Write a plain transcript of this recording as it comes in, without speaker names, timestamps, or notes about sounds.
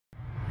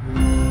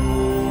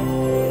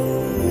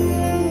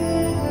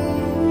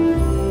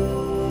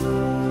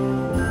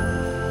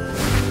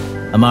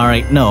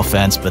Amari, no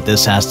offense, but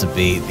this has to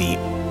be the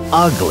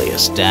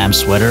ugliest damn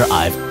sweater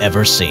I've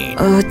ever seen.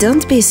 Oh,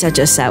 don't be such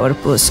a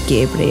sourpuss,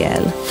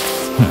 Gabriel.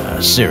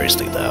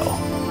 Seriously though,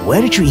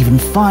 where did you even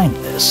find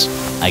this?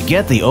 I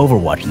get the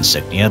Overwatch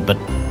insignia, but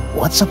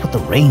what's up with the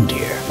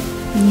reindeer?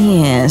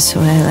 Yes,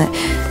 well,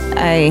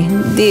 I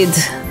did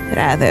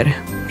rather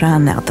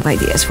run out of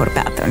ideas for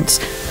patterns.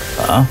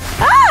 Huh?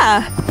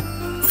 Ah!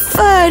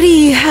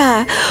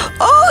 Pharah!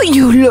 Oh,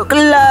 you look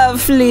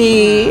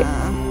lovely!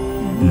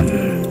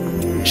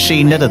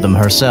 She knitted them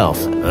herself.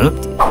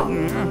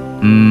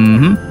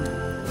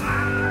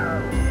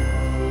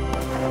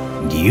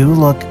 You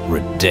look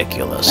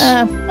ridiculous.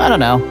 I don't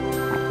know.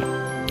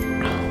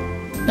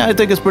 I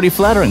think it's pretty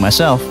flattering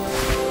myself.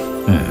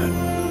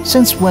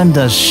 Since when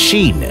does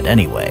she knit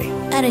anyway?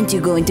 Aren't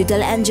you going to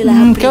tell Angela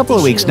how pretty couple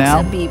of weeks she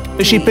now.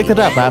 looks, She picked it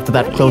up after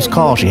that close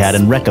call she had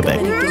in Reykjavik.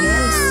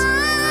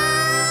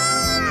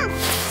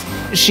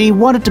 She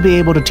wanted to be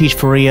able to teach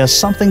Pharah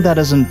something that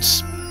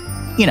isn't,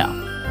 you know.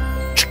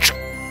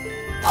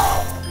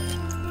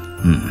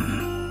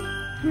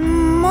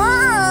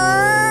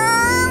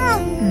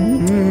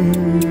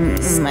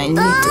 My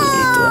little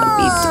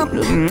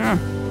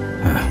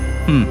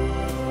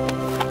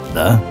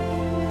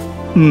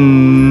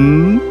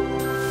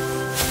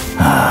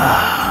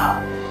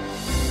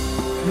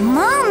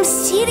Mom,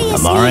 seriously,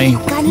 Amari? you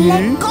gotta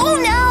let go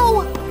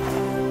now!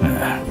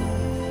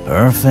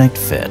 Perfect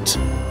fit.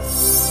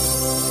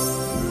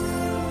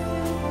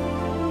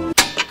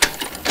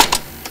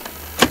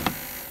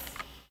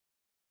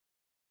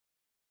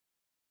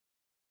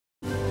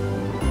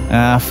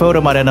 Photo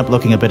might end up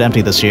looking a bit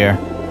empty this year.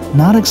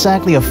 Not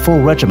exactly a full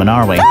regimen,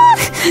 are we?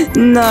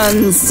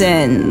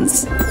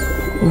 Nonsense.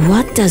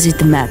 What does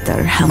it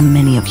matter how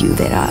many of you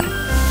there are?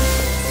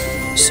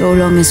 So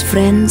long as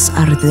friends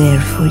are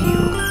there for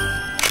you.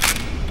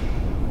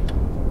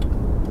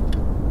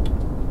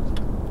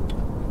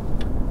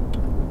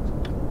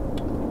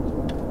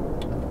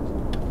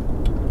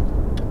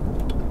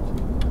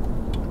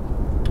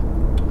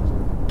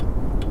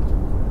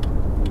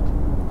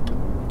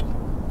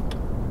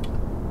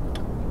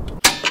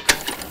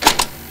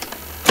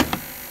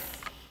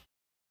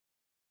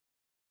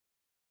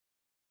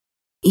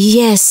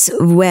 Yes,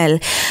 well,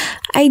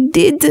 I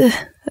did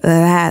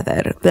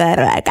rather.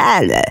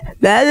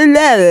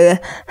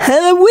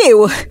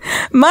 Hello,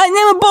 my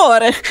name is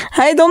Bor.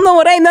 I don't know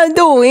what I'm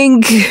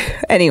doing.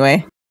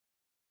 Anyway.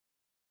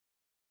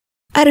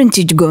 Aren't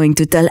you going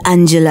to tell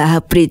Angela how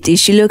pretty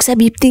she looks,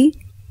 Habibti?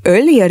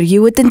 Earlier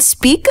you wouldn't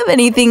speak of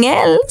anything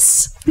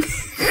else.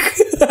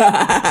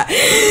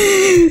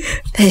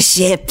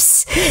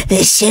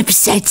 The ships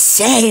set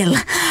sail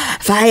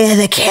via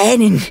the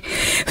cannon.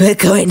 We're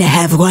going to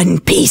have one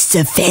piece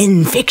of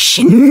fan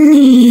fiction.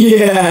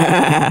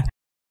 Yeah.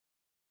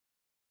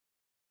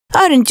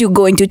 Aren't you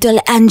going to tell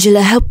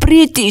Angela how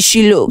pretty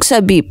she looks,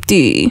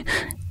 Habibti?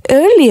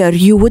 Earlier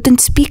you wouldn't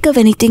speak of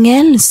anything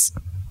else.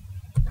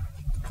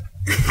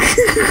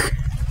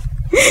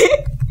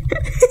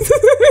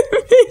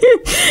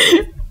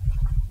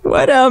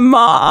 What a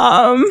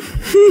mom.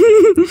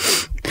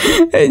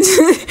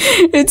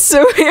 It's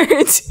so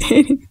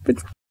irritating.